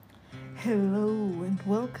Hello and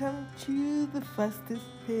welcome to the fastest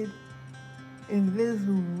pit in this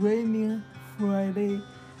rainy Friday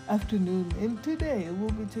afternoon. And today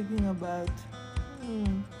we'll be talking about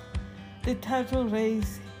the title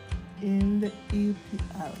race in the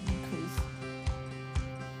EPL because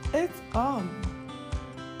it's on.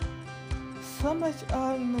 So much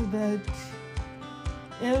on that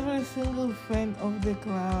every single fan of the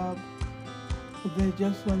club, they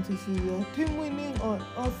just want to see their team winning, or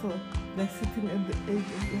also they're sitting at the edge of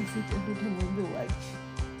their seat every time when they watch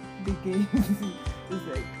the games. It's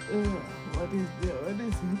like, oh, what is there? What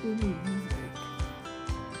is happening? It's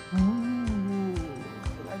like, ooh,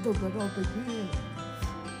 like the battle begins.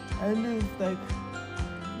 And it's like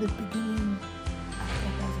the beginning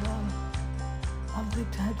as well of the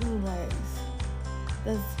title race.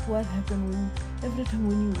 That's what happens when every time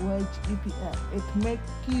when you watch EPL, it makes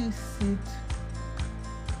you sit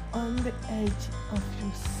on the edge of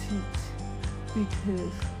your seat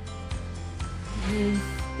because this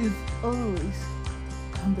is always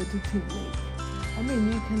competitive league. I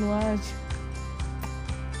mean, you can watch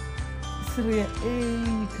Serie A,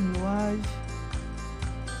 you can watch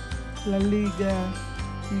La Liga,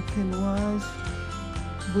 you can watch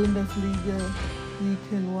Bundesliga, you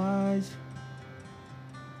can watch.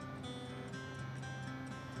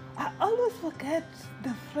 I always forget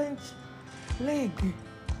the French league.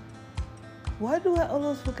 Why do I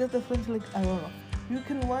always forget the French league? I don't know. You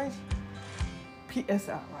can watch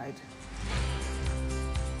PSR, right?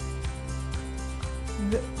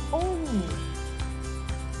 The only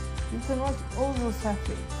you can watch all those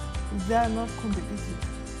circuits. They are not competitive.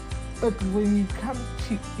 But when you come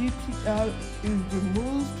to EPL, is the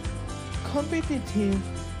most competitive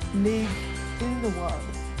league in the world.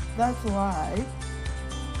 That's why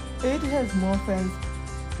it has more fans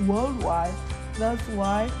worldwide. That's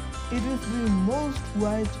why it is the most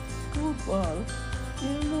watched football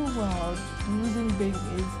in the world. The reason being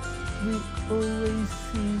is we always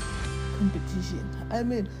see competition. I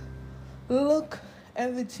mean, look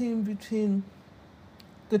at the team between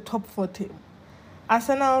the top 4 team.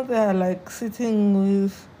 Arsenal, they are like sitting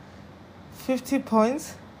with 50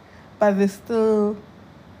 points, but they still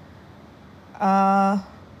have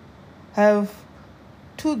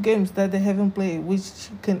 2 games that they haven't played, which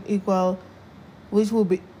will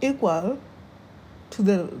be equal to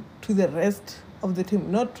the rest of the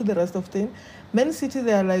team, not to the rest of the team. Man City,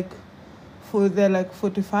 they're like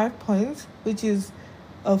 45 points, which is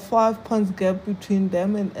a 5 points gap between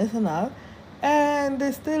them and Arsenal, and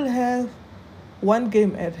they still have 1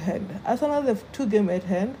 game at hand. Arsenal have 2 games at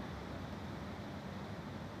hand,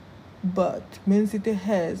 but Man City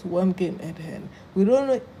has 1 game at hand. We don't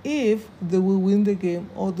know if they will win the game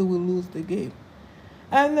or they will lose the game.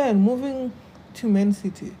 And then moving to Man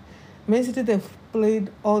City. Man City, they've played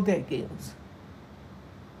all their games.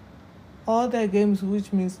 All their games,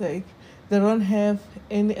 which means like they don't have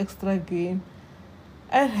any extra game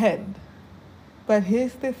at hand. But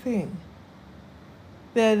here's the thing.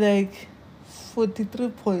 They're like 43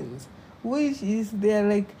 points, which is they're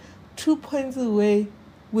like 2 points away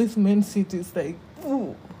with Man City. It's like,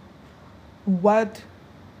 ooh, what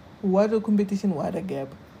a competition, what a gap.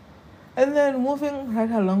 And then moving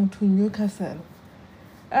right along to Newcastle.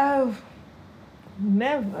 I've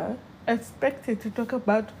never expected to talk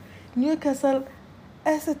about Newcastle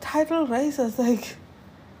as a title race. I was like,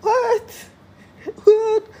 what?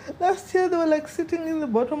 What? Last year they were like sitting in the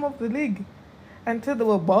bottom of the league until they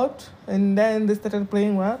were bought and then they started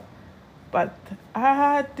playing well. But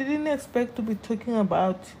I didn't expect to be talking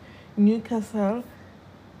about Newcastle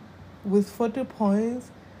with 40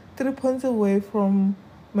 points, 3 points away from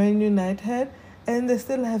Man United, and they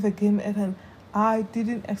still have a game at hand. I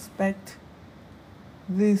didn't expect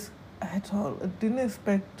this at all. I didn't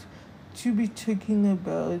expect to be talking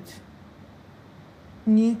about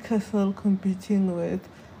Newcastle competing with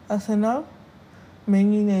Arsenal,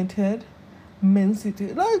 Man United, Man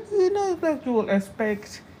City. Like, like you will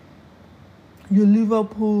expect your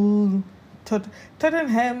Liverpool,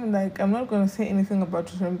 Tottenham. Like, I'm not going to say anything about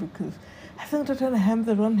Tottenham because I think Tottenham,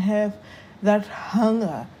 they don't have that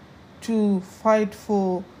hunger to fight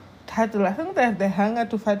for title. I think they have the hunger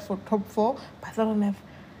to fight for top 4, but they don't have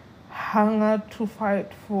hunger to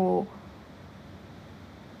fight for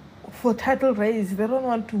title race. They don't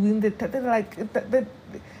want to win the title. They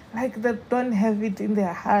don't have it in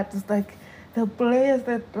their heart. It's like the players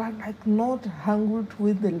that are like not hungry to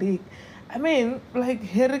win the league. I mean, like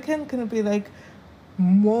Harry Kane can be like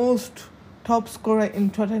most top scorer in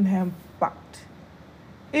Tottenham, but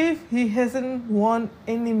if he hasn't won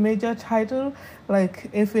any major title like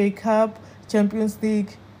FA Cup, Champions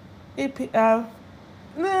League, EPL,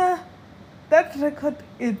 nah, that record,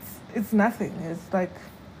 it's nothing. It's like,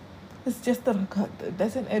 it's just a record. It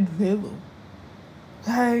doesn't add value.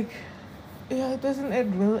 Like, yeah, it doesn't add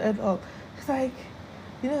value at all. It's like,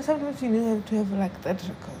 sometimes you have to have like that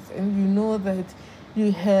record, and you know that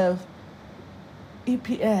you have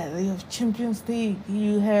EPL, you have Champions League,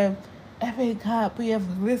 you have FA Cup, you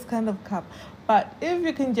have this kind of cup. But if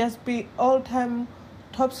you can just be all-time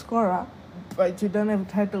top scorer, but you don't have a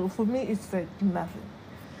title, for me it's like nothing.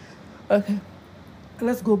 Okay,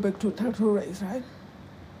 let's go back to title race, right?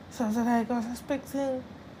 So I was like, I was expecting,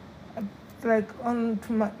 like, on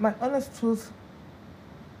to my honest truth,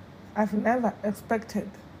 I've never expected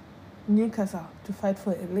Newcastle to fight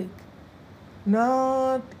for a league.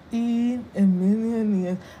 Not in a million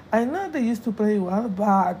years. I know they used to play well,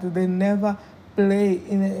 but they never play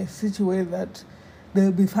in a situation that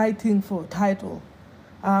they'll be fighting for title.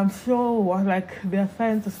 I'm sure like their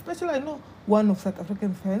fans, especially I know one of South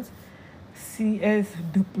African fans,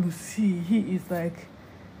 CSWC, he is like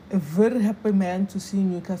a very happy man to see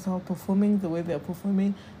Newcastle performing the way they're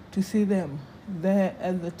performing, to see them there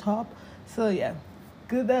at the top. So yeah,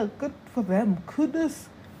 good for them. Kudos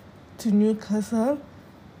to Newcastle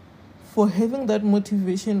for having that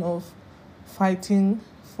motivation of fighting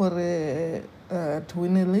for to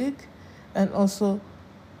win a league, and also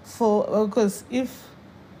because if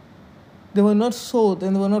they were not sold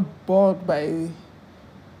and they were not bought by a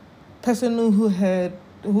person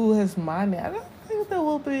who has money, I don't think they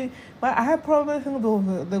will be. But I probably think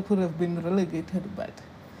they could have been relegated. But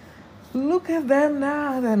look at them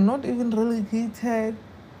now; they're not even relegated.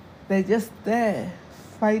 They're just there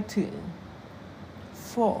fighting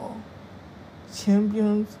for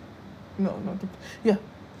champions. No, not yeah.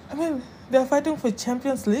 I mean, they're fighting for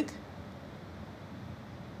Champions League.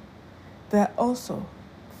 They're also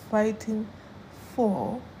fighting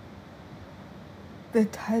for the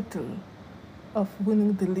title of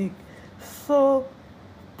winning the league. So,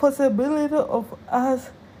 possibility of us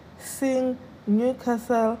seeing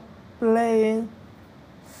Newcastle playing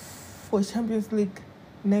for Champions League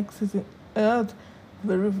next season is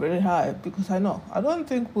very, very high, because I don't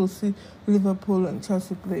think we'll see Liverpool and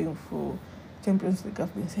Chelsea playing for Champions League,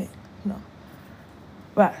 I've been saying. No.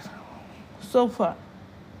 But so far,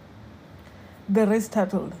 the race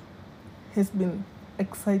title has been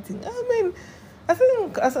exciting. I mean, I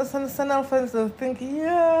think as Arsenal fans, I think,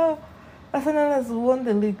 yeah, Arsenal has won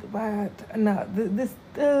the league, but no, there's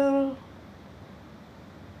still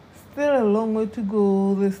a long way to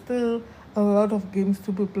go. There's still a lot of games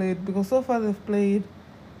to be played, because so far they've played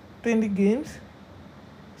 20 games.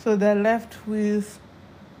 So they're left with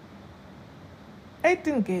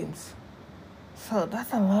 18 games. So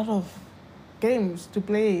that's a lot of games to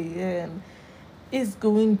play, and it's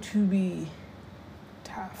going to be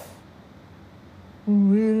tough.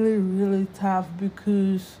 Really, really tough,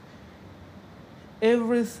 because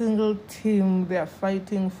every single team they're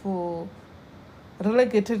fighting for,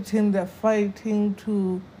 relegated team, they're fighting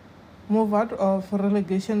to move out of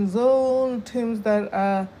relegation zone, teams that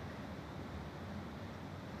are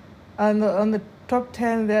on the top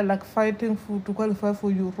 10, they're like fighting to qualify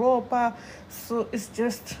for Europa. So it's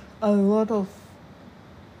just a lot of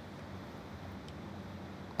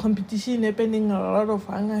competition happening, a lot of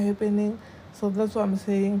hunger happening. So that's what I'm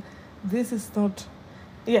saying. This is not,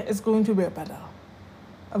 it's going to be a battle.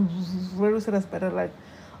 A very serious battle. Like,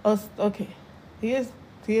 okay,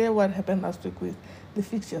 here what happened last week with the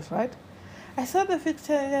fixtures, right? I saw the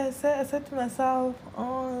fixture, I said to myself,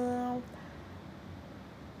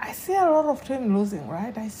 I see a lot of teams losing,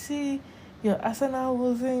 right? I see your Arsenal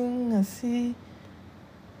losing,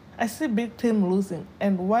 I see big team losing.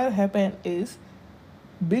 And what happened is,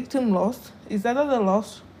 big team lost. Is either they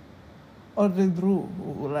lost or they drew.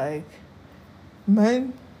 Like,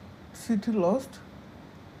 Man City lost.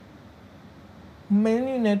 Man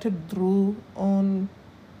United drew on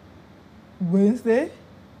Wednesday.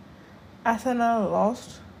 Arsenal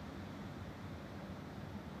lost.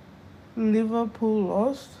 Liverpool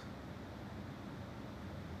lost.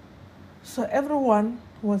 So everyone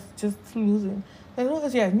was just losing. And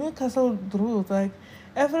Newcastle drew. Like,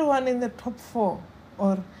 everyone in the top 4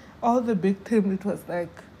 or all the big teams, it was like,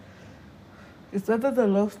 it's either they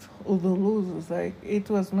lost or they lose. Like, it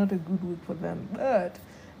was not a good week for them. But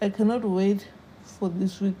I cannot wait for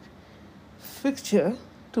this week fixture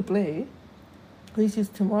to play, which is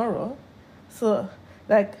tomorrow. So,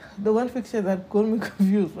 like, the one fixture that got me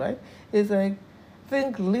confused, right, is like, I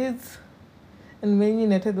think Leeds and Man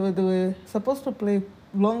United, they were supposed to play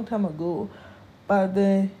long time ago, but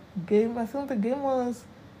the game was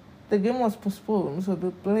postponed, so they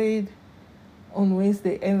played on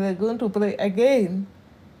Wednesday, and they're going to play again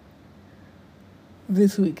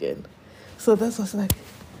this weekend. So that was like,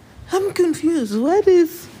 I'm confused. What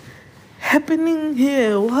is happening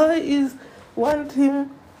here? Why is one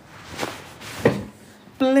team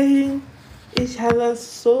playing each other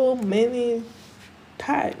so many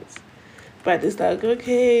times? But it's like,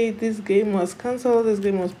 okay, this game was cancelled, this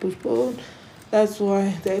game was postponed. That's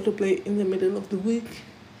why they had to play in the middle of the week.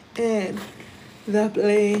 And they're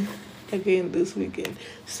playing again this weekend.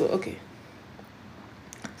 So, okay.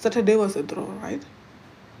 Saturday was a draw, right?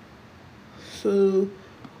 So,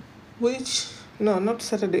 no, not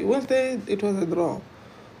Saturday. Wednesday, it was a draw.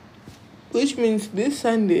 Which means this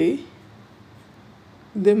Sunday,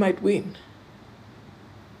 they might win.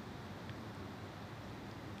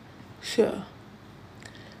 Sure.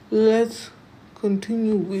 Let's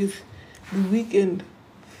continue with the weekend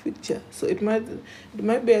fixture. So it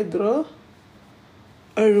might be a draw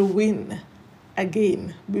or a win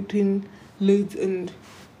again between Leeds and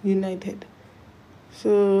United.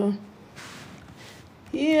 So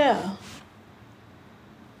yeah.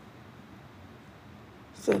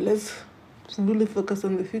 So let's really focus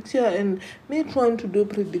on the fixture and me trying to do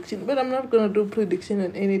prediction, but I'm not gonna do prediction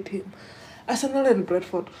on any team. Arsenal and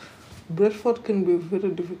Bradford. Bradford can be a very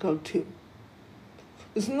difficult team.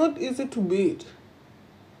 It's not easy to beat.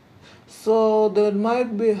 So there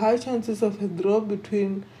might be high chances of a draw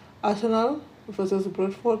between Arsenal versus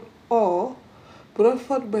Bradford, or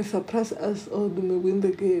Bradford may surprise us or they may win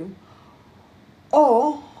the game.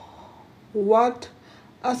 Or what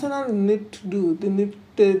Arsenal need to do,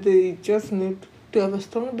 they just need to have a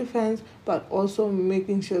strong defense, but also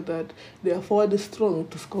making sure that their forward is strong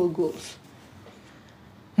to score goals.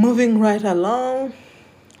 Moving right along,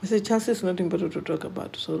 Chelsea is nothing better to talk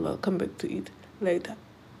about, so I'll come back to it later.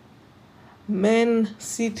 Man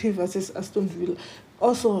City versus Aston Villa.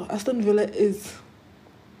 Also, Aston Villa is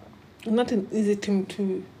not an easy team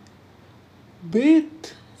to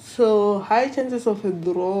beat, so high chances of a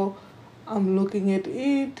draw. I'm looking at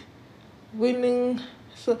it winning.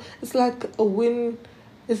 So it's like a win.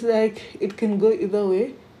 It's like it can go either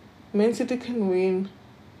way. Man City can win,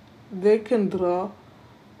 they can draw,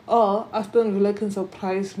 or Aston Villa can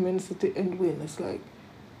surprise Man City and win. It's like,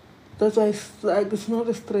 that's why it's not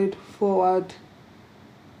a straightforward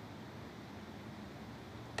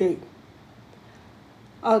game.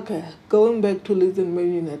 Okay, going back to Leeds and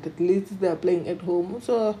Man United. Leeds, they're playing at home,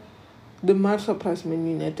 so they might surprise Man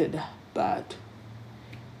United, but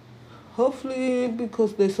hopefully,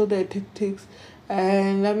 because they saw their tactics,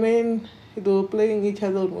 and they were playing each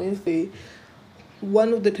other on Wednesday,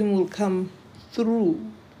 one of the team will come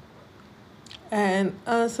through. And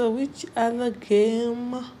also, which other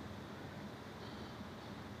game?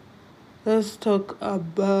 Let's talk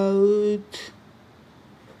about,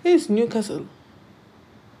 it's Newcastle.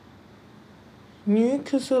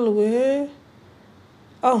 Newcastle where?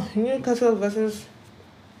 Oh, Newcastle versus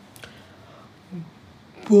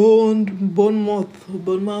Bournemouth,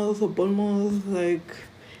 like,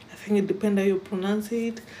 I think it depends how you pronounce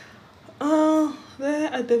it.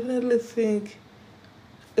 There I definitely think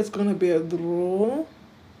it's gonna be a draw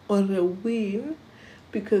or a win,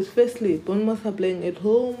 because firstly, Bournemouth are playing at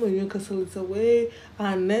home and Newcastle is away,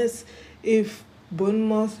 unless if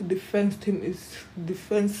Bournemouth's defense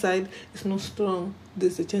side is not strong,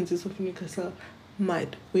 there's a chances of Newcastle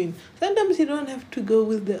might win. Sometimes you don't have to go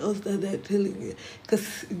with the odds that they're telling you,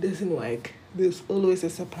 because it doesn't work. There's always a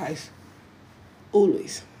surprise.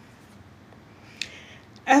 Always.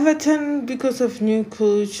 Everton, because of new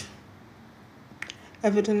coach,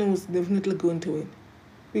 Everton was definitely going to win.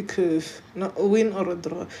 Because, not a win or a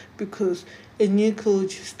draw, because a new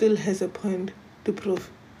coach still has a point to prove.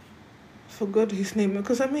 Forgot his name,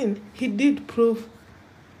 because he did prove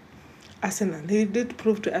Arsenal. He did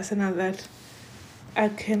prove to Arsenal that I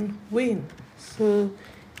can win. So,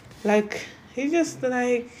 he just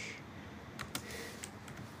because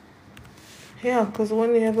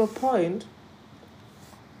when you have a point,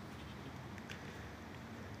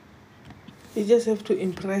 you just have to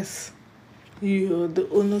impress the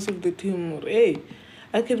owners of the team. Hey,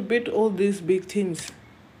 I can beat all these big teams.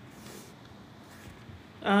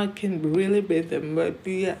 I can really beat them, but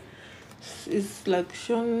yeah, it's like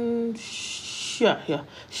Sean, he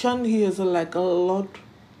has a lot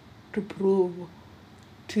to prove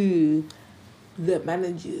to the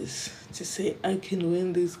managers, to say, I can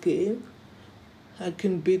win this game, I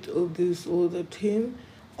can beat all this other team,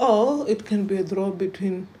 or it can be a draw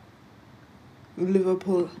between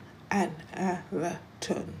Liverpool and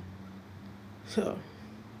Everton. So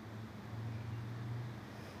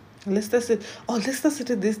Leicester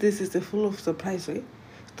City these days is full of surprise, right?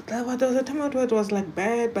 There was a time where it was like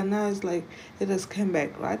bad, but now it's like it has come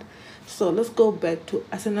back, right? So let's go back to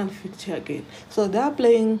Arsenal fixture again. So they are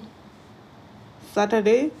playing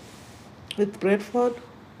Saturday with Bradford.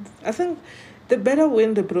 I think they better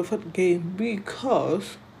win the Bradford game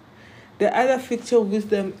because the other fixture with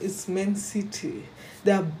them is Man City.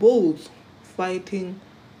 They are both fighting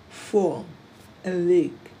for a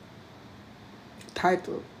league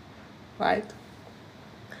title, right?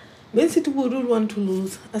 Man City wouldn't want to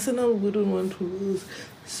lose. Arsenal wouldn't want to lose.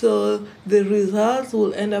 So the results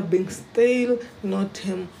will end up being stale, not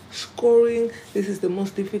him scoring. This is the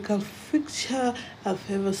most difficult fixture I've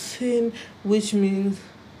ever seen, which means,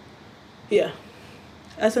 yeah,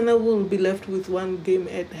 Arsenal will be left with one game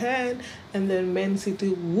at hand, and then Man City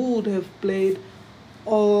would have played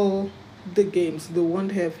all the games. They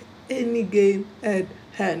won't have any game at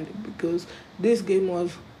hand because this game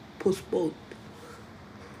was postponed.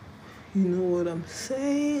 You know what I'm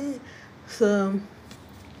saying? So,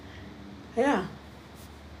 yeah.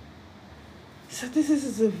 So this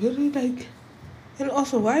is a very like, and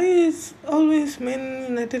also why is always Man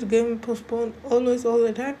United game postponed always all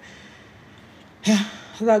the time? Yeah,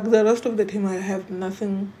 like the rest of the team, I have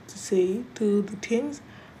nothing to say to the teams,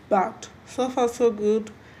 but so far so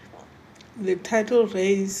good. The title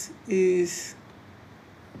race is,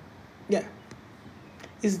 yeah,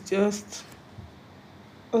 is just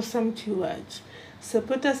awesome to watch.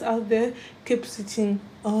 Supporters out there, keep sitting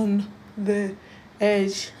on the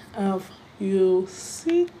edge of your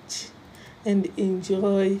seat and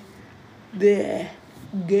enjoy the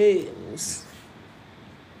games.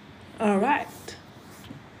 Alright,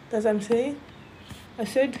 that's what I'm saying. I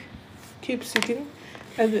said keep sitting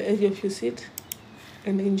at the edge of your seat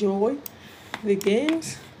and enjoy the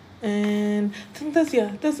games. And I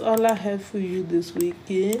think that's all I have for you this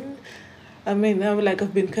weekend. I mean,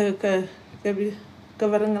 I've been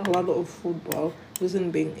covering a lot of football. Reason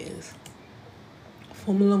being is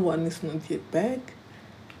Formula One is not yet back.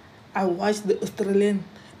 I watched the Australian.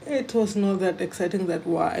 It was not that exciting. That's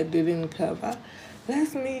why I didn't cover.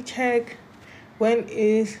 Let me check. When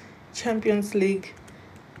is Champions League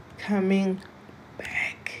coming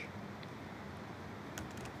back?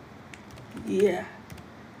 Yeah.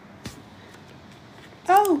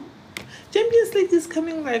 Oh, Champions League is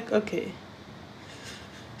coming back. Okay.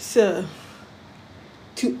 So,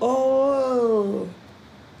 to all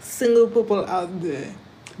single people out there,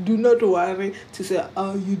 do not worry to say,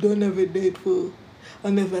 oh, you don't have a date for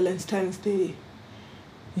on the Valentine's Day.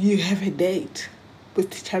 You have a date with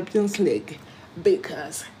the Champions League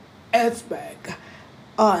because it's back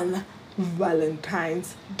on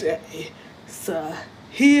Valentine's Day. So,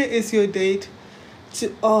 here is your date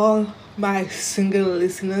to all my single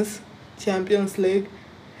listeners. Champions League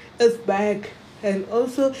is back. And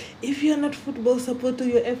also, if you're not football supporter,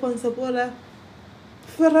 you're F1 supporter,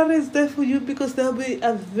 Ferrari is there for you because they'll be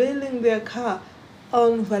availing their car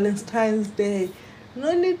on Valentine's Day.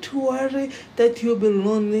 No need to worry that you'll be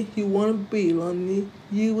lonely. You won't be lonely.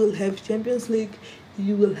 You will have Champions League.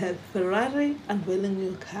 You will have Ferrari unveiling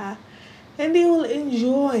your car. And you will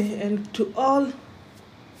enjoy. And to all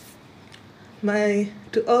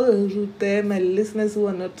there, my listeners who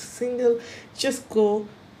are not single, just go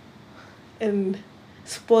and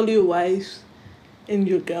spoil your wives and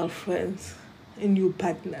your girlfriends and your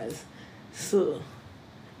partners. So,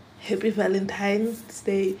 happy Valentine's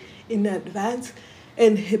Day in advance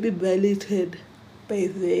and happy belated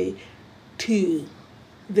birthday to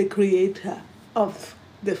the creator of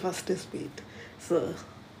the fastest beat. So,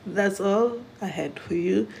 that's all I had for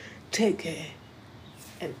you. Take care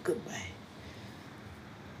and goodbye.